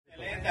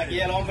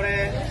Aquí el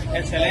hombre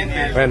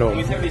excelente. Bueno,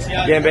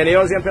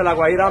 bienvenidos siempre a La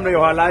Guajira, hombre, y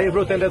ojalá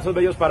disfruten de estos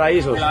bellos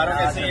paraísos. Claro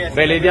que sí.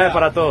 Feliz día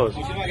para todos.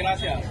 Muchísimas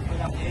gracias.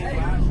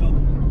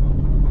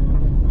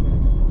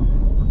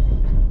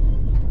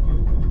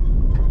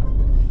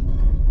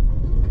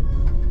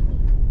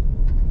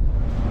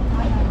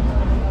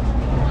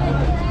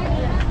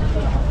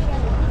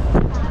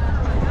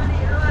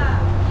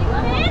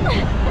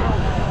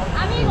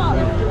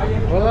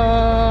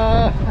 Hola.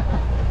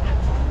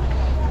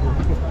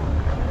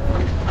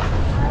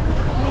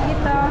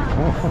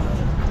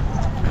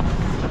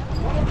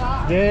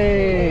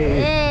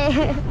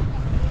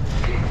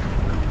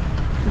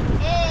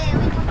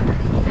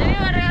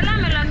 Amigo,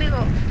 regálamelo, amigo.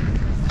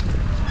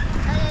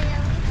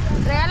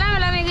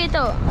 Regálamelo,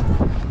 amiguito.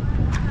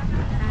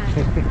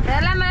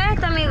 Regálame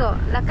esto, amigo,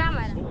 la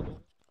cámara.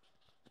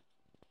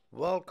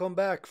 Welcome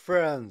back,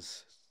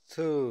 friends,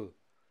 to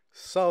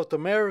South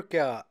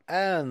America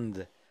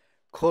and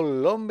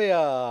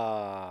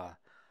Colombia.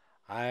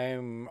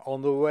 I'm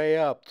on the way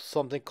up to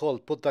something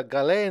called Punta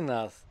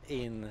Galinas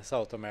in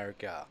South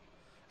America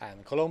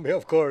and Colombia,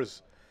 of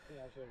course.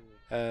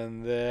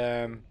 And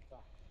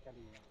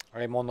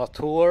I'm on a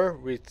tour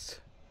with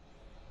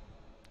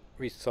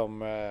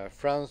some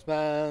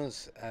Frenchmen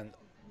and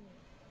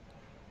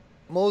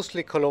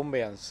mostly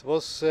Colombians.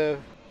 Was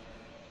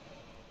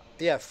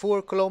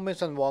 4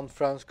 Colombians and 1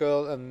 French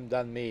girl, and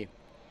then me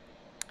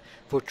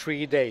for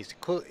 3 days.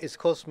 It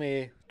cost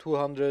me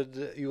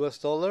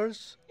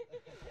 $200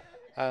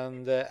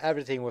 and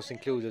everything was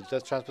included: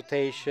 the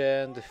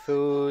transportation, the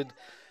food.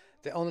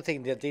 The only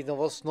thing that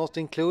was not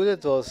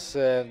included was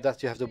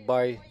that you have to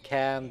buy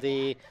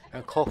candy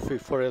and coffee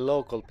for the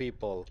local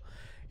people.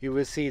 You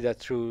will see that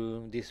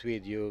through this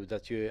video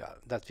that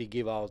we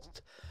give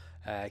out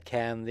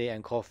candy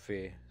and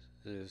coffee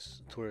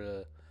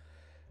through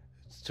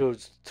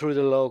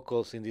the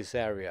locals in this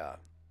area.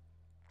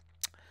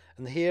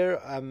 And here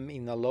I'm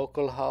in a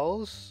local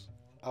house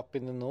up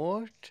in the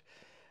north,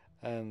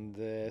 and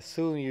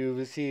soon you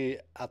will see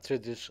a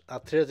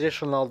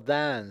traditional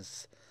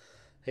dance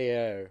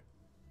here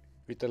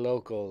with the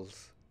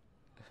locals.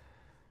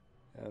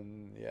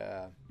 And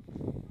yeah,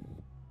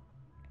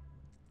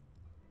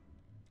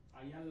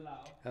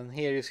 and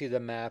here you see the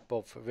map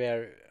of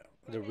where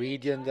the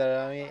region that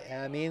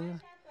I'm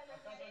in.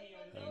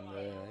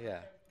 And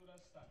yeah.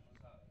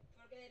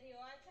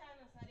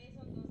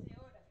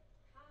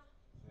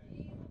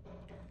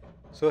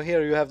 So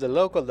here you have the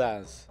local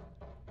dance,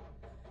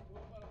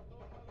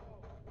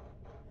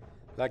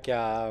 like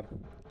a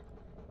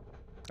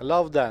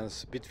love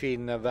dance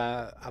between a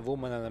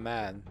woman and a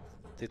man,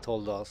 they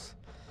told us.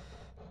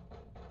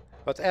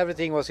 But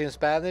everything was in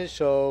Spanish,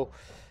 so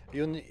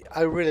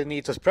I really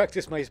need to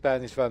practice my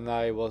Spanish when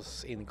I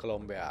was in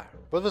Colombia.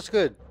 But it was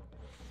good.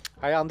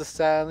 I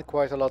understand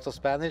quite a lot of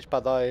Spanish,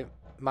 but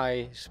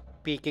my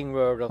speaking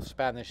word of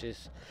Spanish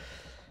is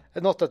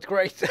not that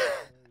great.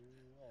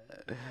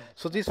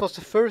 So this was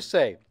the first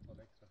day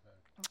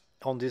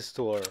on this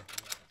tour.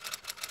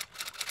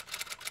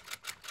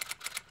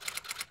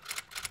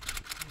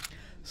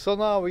 So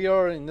now we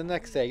are in the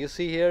next day. You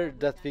see here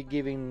that we're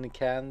giving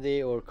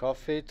candy or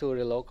coffee to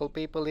the local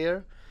people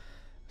here.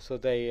 So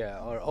they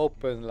are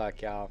open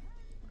like a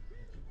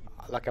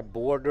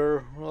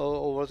border,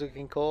 or what you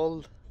can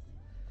call.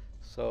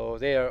 So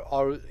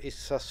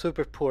it's a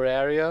super poor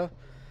area.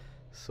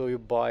 So you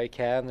buy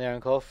candy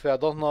and coffee. I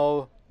don't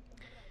know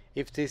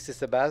if this is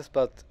the best,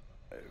 but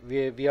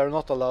we are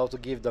not allowed to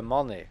give them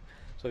money.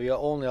 So we are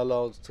only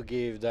allowed to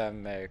give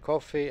them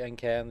coffee and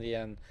candy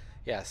and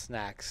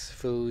snacks,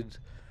 food,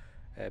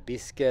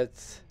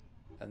 biscuits,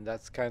 and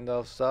that kind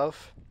of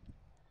stuff.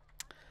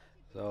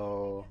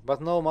 So,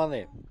 but no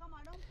money.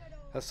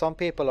 And some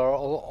people are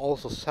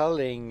also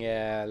selling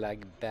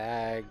like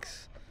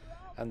bags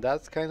and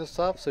that kind of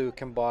stuff, so you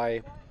can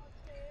buy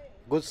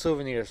good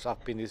souvenirs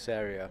up in this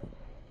area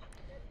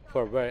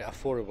for a very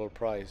affordable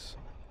price.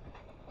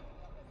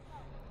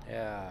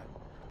 Yeah,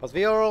 but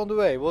we are on the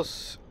way. It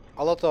was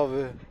a lot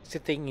of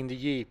sitting in the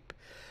jeep,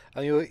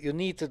 and you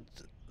need to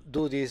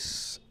do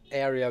this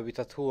area with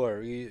a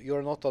tour.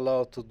 You're not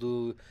allowed to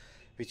do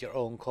with your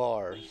own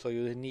car, so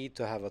you need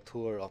to have a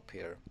tour up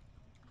here.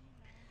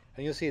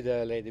 And you see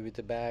the lady with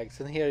the bags,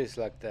 and here is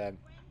like the,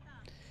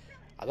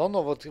 I don't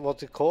know what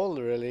to call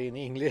really in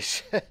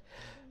English.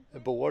 A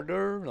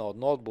border? No,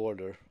 not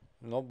border.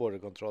 Not border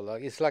control.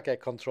 It's like a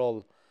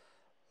control.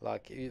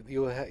 Like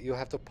you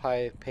have to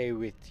pay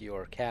with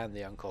your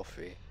candy and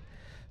coffee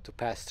to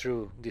pass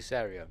through this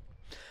area.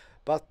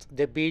 But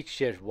the beach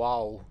here,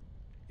 wow!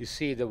 You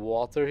see the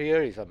water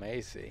here is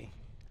amazing.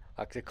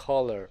 Like the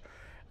color.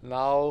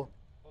 Now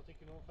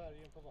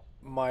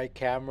my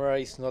camera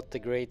is not the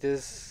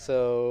greatest,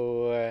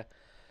 so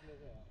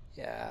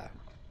yeah.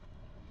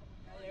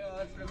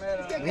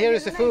 And here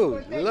is the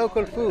food,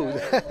 local food.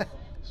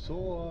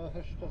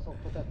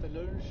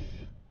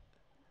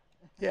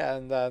 Yeah,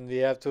 and then we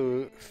have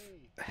to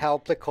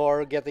help the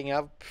car getting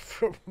up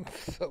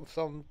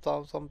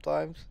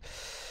sometimes.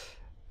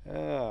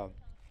 Yeah.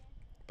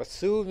 But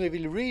soon we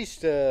will reach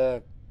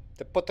the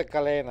Punta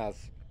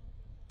Galinas.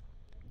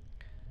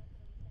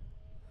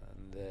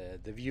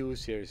 the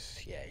views here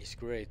is, yeah, it's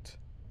great.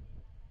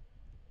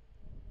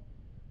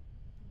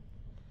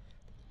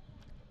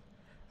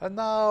 And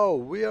now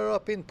we are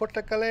up in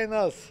Punta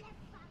Galinas.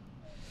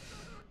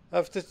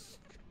 After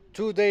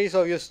 2 days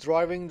of just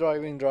driving,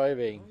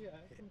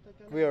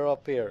 we are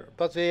up here.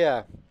 But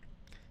yeah,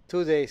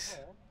 2 days,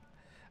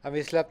 and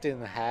we slept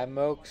in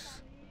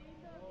hammocks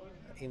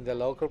in the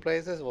local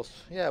places. It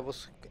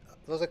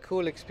was a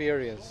cool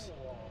experience.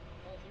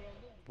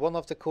 One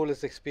of the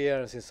coolest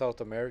experiences in South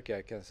America,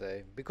 I can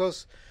say,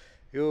 because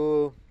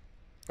you,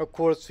 of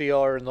course, we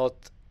are not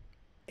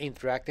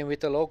interacting with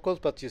the locals,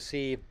 but you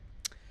see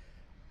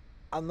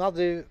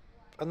another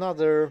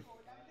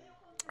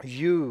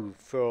view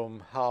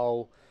from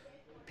how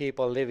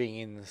people living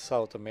in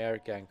South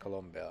America and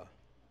Colombia.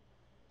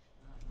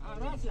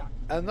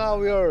 And now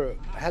we are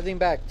heading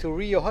back to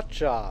Rio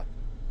Hacha.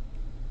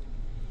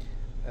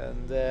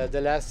 And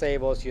the last day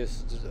was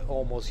just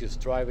almost just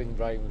driving.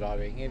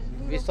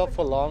 We stopped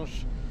for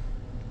lunch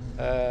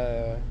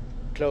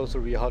close to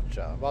Rio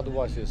Hacha, but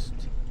otherwise just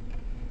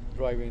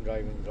driving.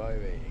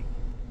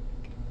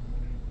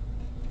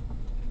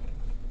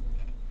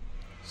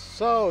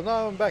 So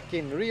now I'm back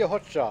in Rio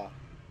Hacha,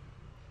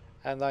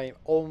 and I'm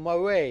on my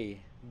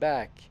way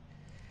back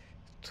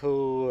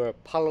to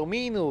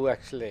Palomino.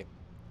 Actually,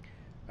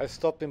 I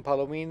stopped in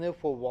Palomino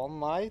for one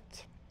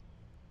night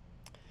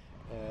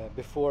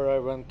before I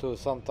went to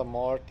Santa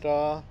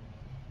Marta,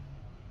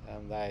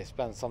 and I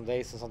spent some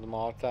days in Santa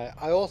Marta.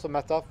 I also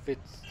met up with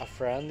a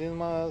friend in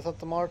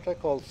Santa Marta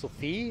called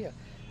Sophie,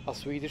 a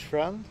Swedish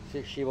friend.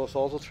 She was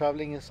also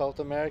traveling in South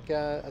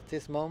America at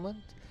this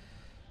moment.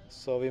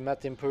 So we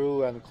met in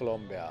Peru and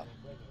Colombia.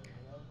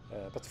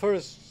 But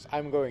first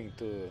I'm going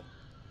to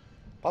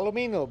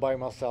Palomino by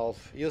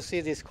myself. You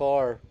see this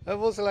car? It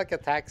was like a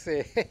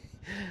taxi. It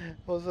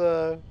was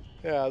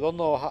yeah, I don't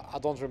know. I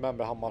don't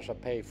remember how much I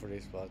paid for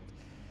this, but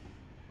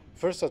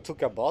first I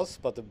took a bus,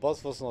 but the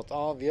bus was not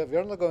on. We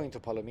are not going to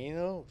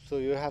Palomino, so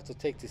you have to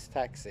take this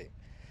taxi.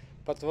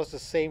 But it was the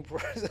same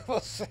price. It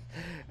was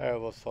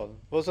fun.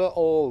 It was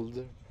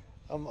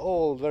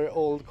very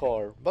old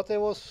car, but it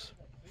was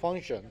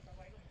function.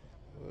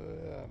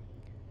 Uh,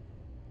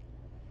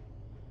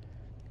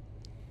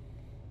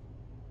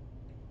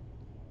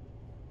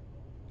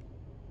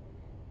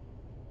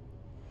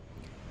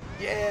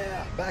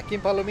 Yeah, back in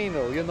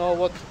Palomino. You know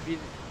what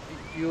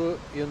you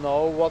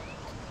know what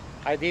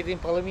I did in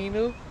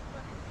Palomino?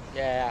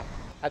 Yeah,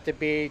 at the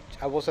beach.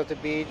 I was at the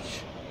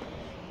beach.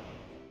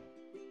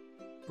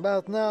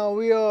 But now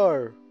we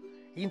are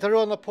in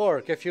Tarona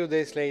Park a few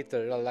days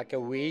later, like a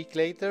week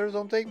later or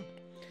something.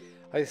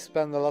 I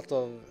spent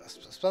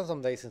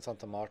some days in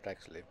Santa Marta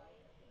actually.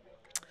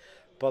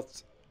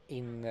 But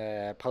in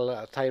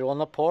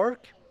Tayrona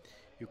Park,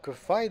 you can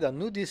find a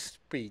nudist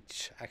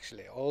beach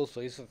actually.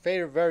 Also, it's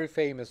very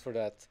famous for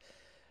that.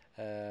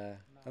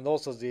 And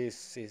also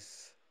this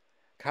is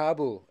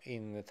Cabo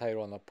in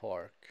Tayrona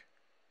Park.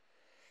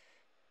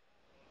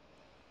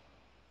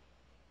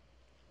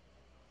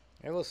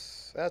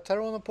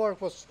 Tayrona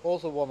Park was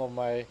also one of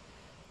my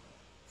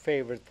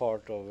favorite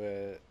part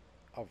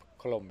of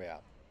Colombia.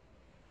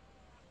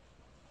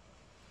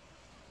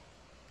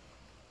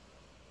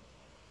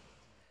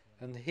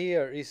 And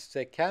here is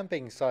the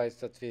camping site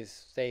that we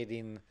stayed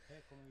in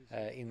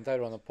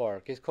Tayrona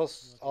Park. It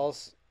cost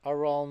us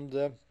around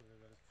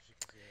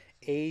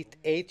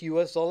eight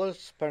US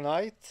dollars per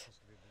night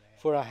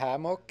for a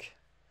hammock,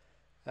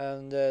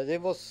 and there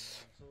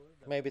was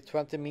maybe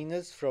 20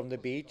 minutes from the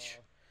beach.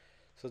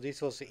 So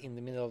this was in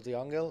the middle of the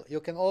jungle.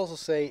 You can also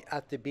say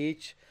at the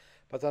beach,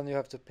 but then you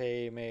have to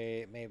pay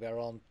maybe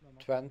around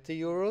 20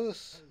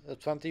 euros,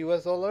 20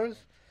 US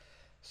dollars.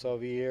 So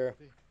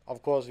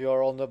of course, we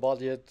are on the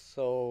budget,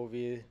 so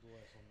we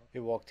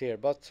walked here.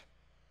 But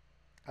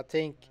I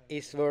think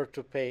it's worth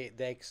to pay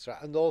the extra,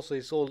 and also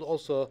it's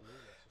also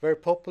very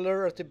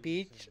popular at the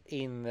beach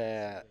in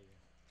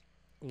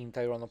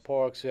Tayrona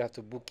Park. So you have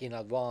to book in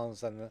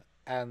advance,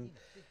 and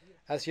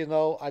as you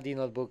know, I did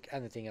not book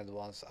anything in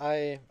advance.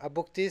 I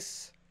booked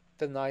this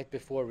the night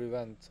before we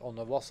went on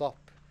a WhatsApp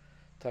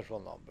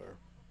telephone number.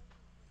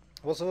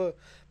 But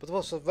it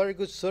was a very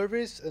good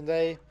service, and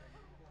they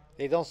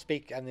don't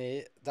speak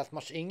that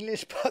much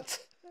English,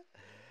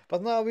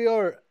 but now we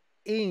are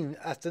in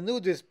at the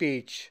nudist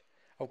beach.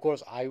 Of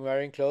course, I'm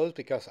wearing clothes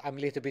because I'm a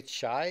little bit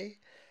shy.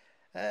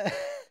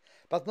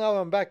 But now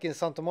I'm back in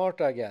Santa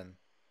Marta again.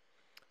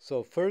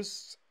 So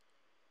first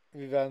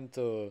we went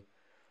to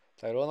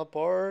Tayrona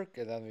Park,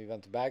 and then we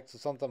went back to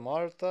Santa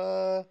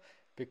Marta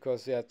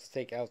because we had to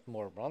take out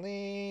more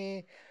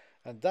money,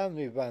 and then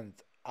we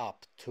went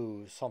up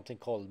to something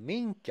called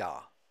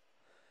Minca.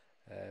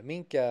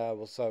 Minca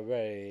was a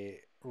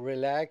very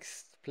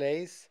relaxed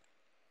place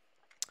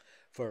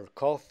for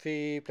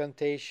coffee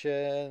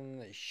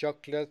plantation,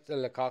 chocolate,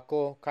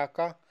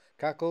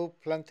 cacao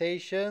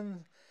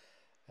plantation.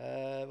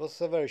 It was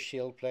a very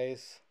chill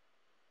place.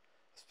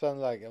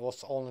 I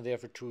was only there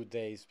for 2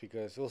 days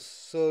because it was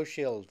so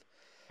chilled.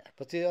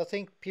 But I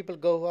think people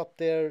go up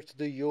there to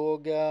do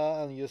yoga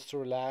and just to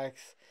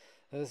relax.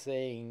 Let's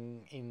say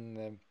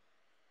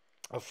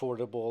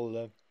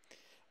affordable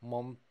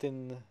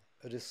mountain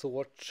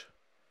resort.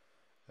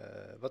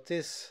 But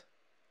this,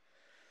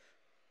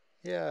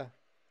 yeah,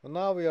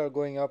 now we are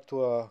going up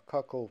to a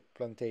cocoa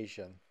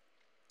plantation,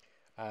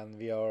 and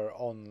we are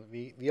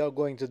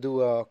going to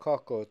do a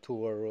cocoa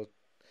tour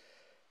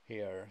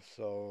here.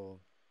 So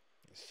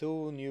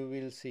soon you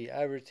will see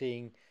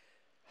everything,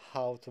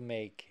 how to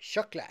make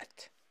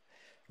chocolate,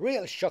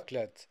 real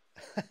chocolate.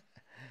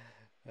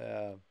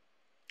 uh,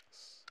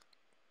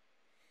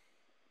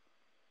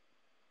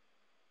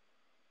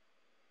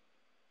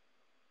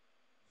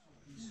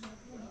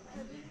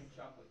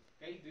 Chocolate.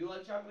 Okay, do you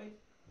like chocolate?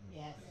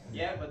 Yes.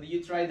 Yeah, but do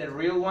you try the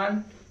real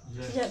one?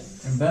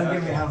 Yes. In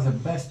Belgium we Okay. have the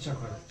best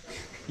chocolate.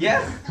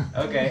 Yeah?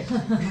 Okay.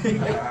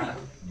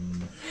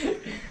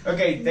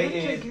 Okay, take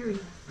it.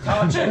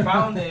 Touch, I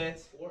found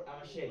it. Or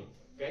I'm a shade.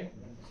 Okay?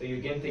 So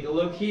you can take a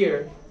look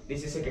here.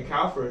 This is a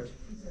cacao fruit,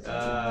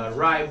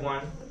 ripe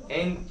one.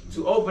 And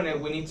to open it,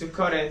 we need to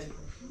cut it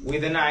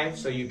with a knife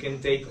so you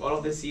can take all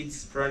of the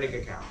seeds from the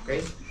cacao.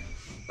 Okay?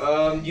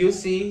 You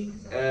see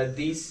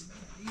this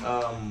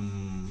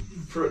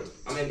fruit.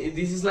 I mean,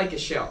 this is like a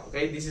shell.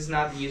 Okay? This is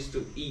not used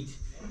to eat.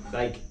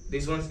 Like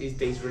this one, it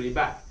tastes really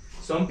bad.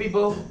 Some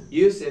people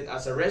use it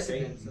as a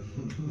recipe.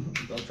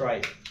 Don't try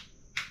it.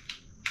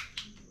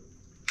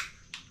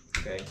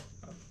 Okay.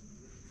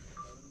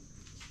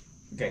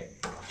 Okay.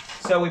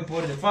 So we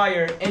put the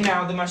fire, and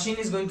now the machine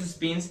is going to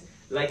spin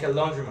like a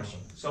laundry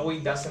machine, so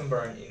it doesn't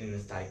burn in a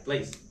tight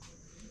place.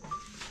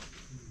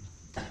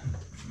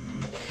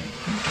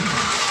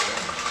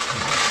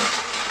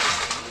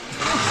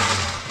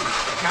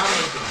 Cacao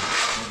making.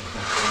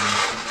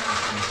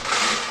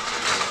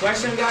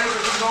 Question, guys,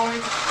 are you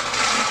going?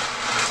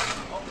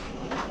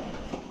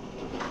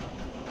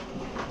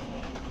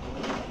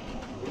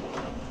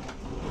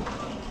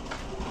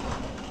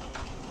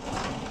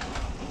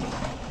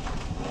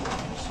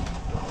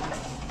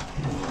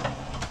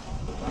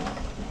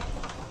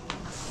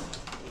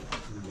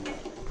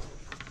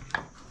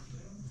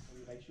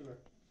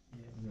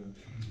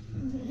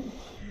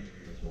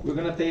 We're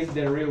gonna taste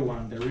the real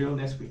one, the real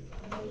Nesquik.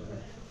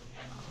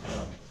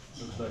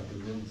 Looks like the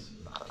wind's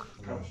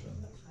Russia.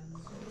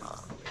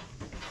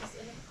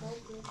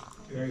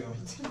 There you go.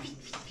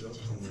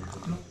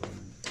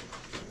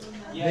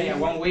 Yeah,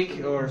 1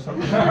 week or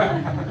something.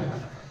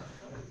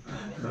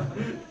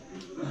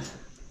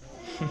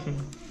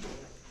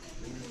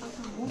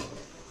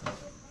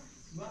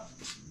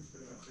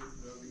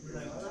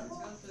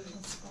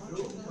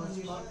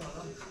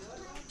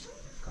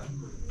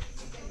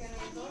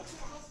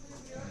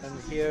 And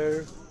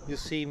here you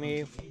see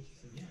me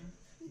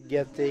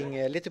getting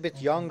a little bit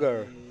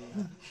younger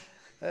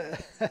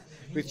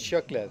with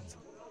chocolate.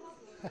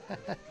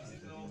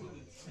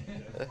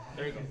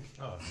 There you go.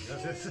 Oh,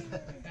 that's it.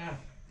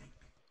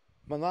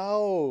 But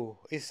now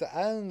is the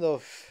end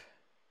of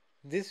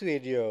this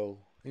video.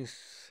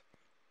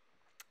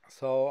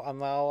 So and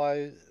now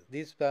I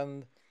did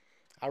spend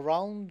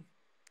around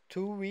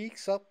 2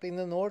 weeks up in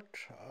the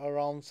north,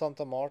 around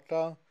Santa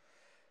Marta,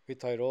 with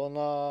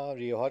Tayrona,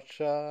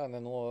 Riohacha, and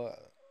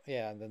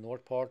the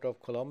north part of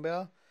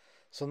Colombia.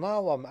 So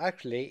now I'm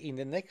actually in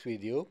the next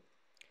video.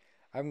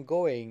 I'm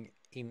going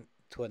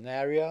into an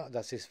area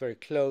that is very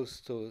close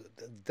to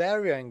the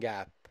Darien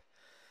Gap.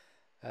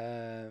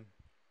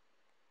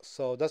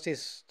 So that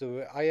is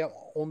I am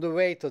on the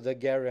way to the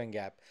Darien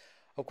Gap.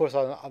 Of course,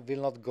 I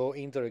will not go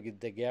into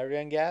the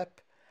Darien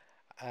Gap.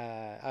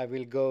 I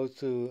will go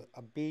to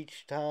a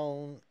beach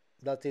town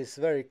that is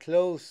very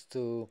close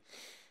to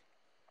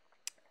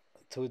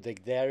the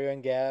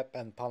Darien Gap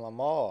and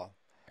Panama.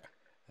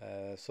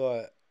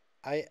 So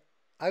I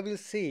will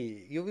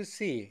see. You will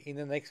see in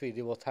the next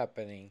video what's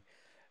happening.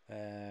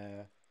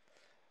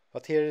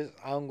 But here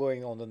I'm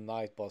going on the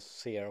night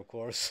bus here, of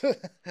course.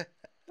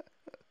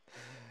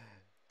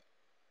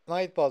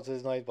 Night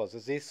buses.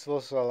 This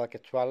was like a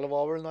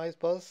 12-hour night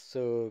bus.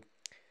 So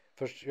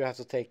first you have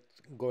to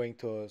going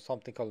to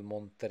something called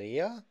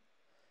Monteria,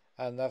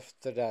 and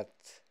after that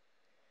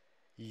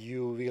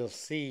you will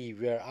see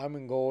where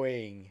I'm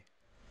going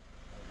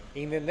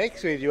in the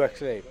next video.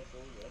 Actually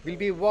will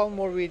be one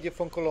more video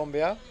from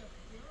Colombia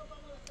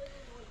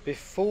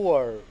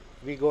before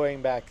we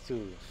going back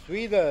to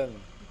Sweden.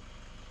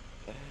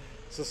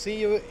 So see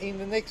you in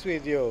the next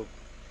video,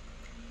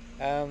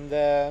 and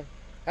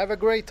have a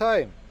great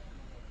time.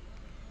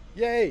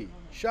 Yay!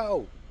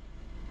 Ciao!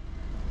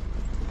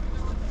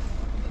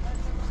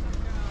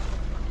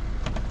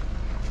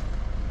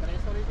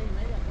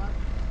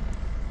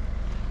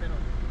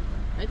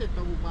 Este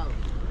está ocupado.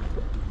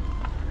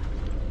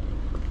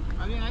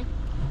 ¿Alguien ahí?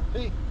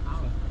 Sí.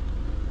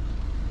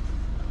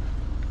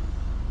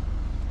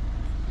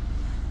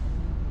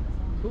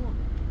 Tú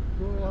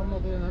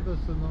hamnade i den här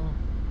bussen och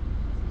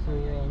så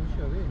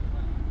kör vi.